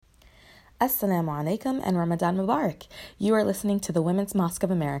Assalamu alaikum and Ramadan Mubarak. You are listening to the Women's Mosque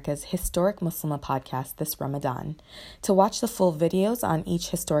of America's Historic Muslimah podcast this Ramadan. To watch the full videos on each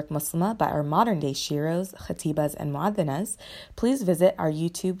historic Muslimah by our modern-day shiros, khatibas, and muaddinas, please visit our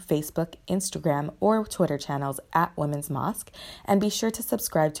YouTube, Facebook, Instagram, or Twitter channels at Women's Mosque, and be sure to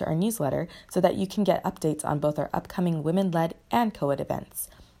subscribe to our newsletter so that you can get updates on both our upcoming women-led and co-ed events.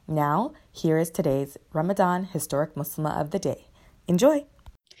 Now, here is today's Ramadan Historic Muslimah of the Day. Enjoy!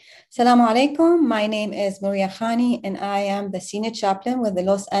 Assalamu alaikum. My name is Maria Khani, and I am the Senior Chaplain with the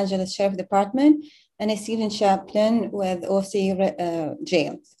Los Angeles Sheriff Department and a Senior Chaplain with OC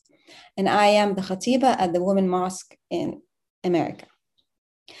Jails. And I am the Khatiba at the Women's Mosque in America.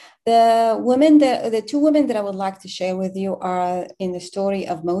 The two women that I would like to share with you are in the story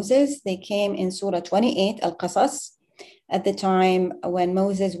of Moses. They came in Surah 28, Al-Qasas, at the time when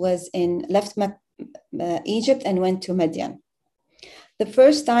Moses left Egypt and went to Midian. The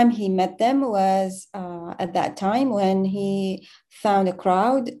first time he met them was at that time when he found a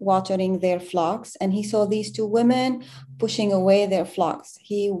crowd watering their flocks, and he saw these two women pushing away their flocks.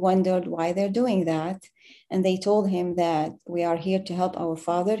 He wondered why they're doing that, and they told him that we are here to help our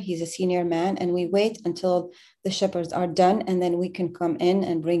father. He's a senior man, and we wait until the shepherds are done, and then we can come in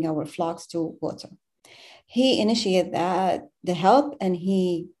and bring our flocks to water. He initiated the help, and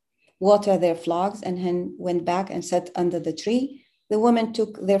he watered their flocks and then went back and sat under the tree. The women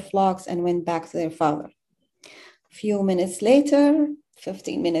took their flocks and went back to their father. A few minutes later,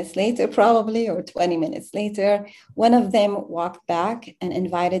 15 minutes later probably, or 20 minutes later, one of them walked back and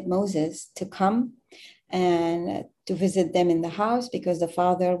invited Moses to come and to visit them in the house because the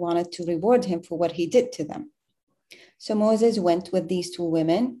father wanted to reward him for what he did to them. So Moses went with these two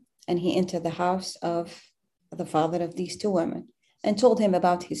women, and he entered the house of the father of these two women and told him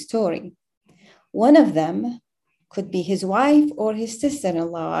about his story. One of them could be his wife or his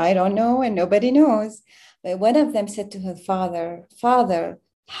sister-in-law. I don't know, and nobody knows. But one of them said to her father, "Father,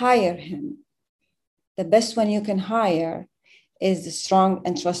 hire him. The best one you can hire is the strong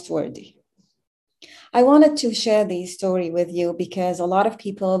and trustworthy." I wanted to share this story with you because a lot of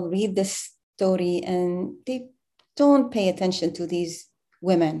people read this story and they don't pay attention to these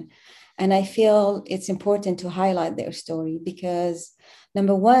women. And I feel it's important to highlight their story because,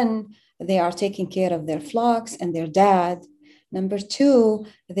 number one, they are taking care of their flocks and their dad. Number two,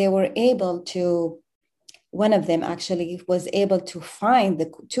 one of them actually was able to find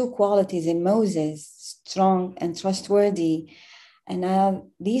the two qualities in Moses, strong and trustworthy. And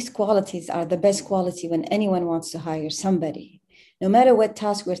these qualities are the best quality when anyone wants to hire somebody. No matter what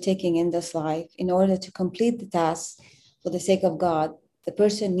task we're taking in this life, in order to complete the task for the sake of God, the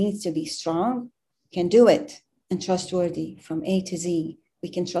person needs to be strong, can do it, and trustworthy from A to Z. We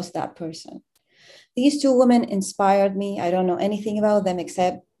can trust that person. These two women inspired me. I don't know anything about them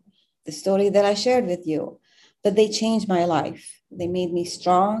except the story that I shared with you, but they changed my life. They made me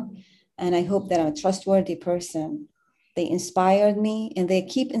strong, and I hope that I'm a trustworthy person. They inspired me, and they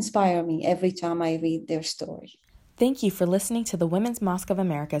keep inspiring me every time I read their story. Thank you for listening to the Women's Mosque of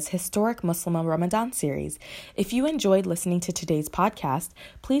America's Historic Muslimah Ramadan series. If you enjoyed listening to today's podcast,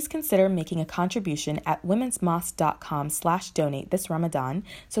 please consider making a contribution at womensmosque.com/donate this Ramadan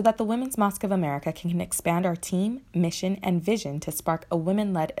so that the Women's Mosque of America can expand our team, mission, and vision to spark a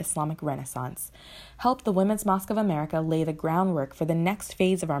women-led Islamic renaissance. Help the Women's Mosque of America lay the groundwork for the next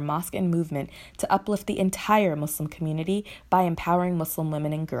phase of our mosque and movement to uplift the entire Muslim community by empowering Muslim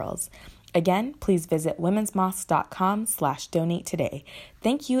women and girls. Again, please visit womensmosque.com/donate today.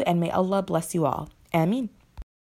 Thank you, and may Allah bless you all. Ameen.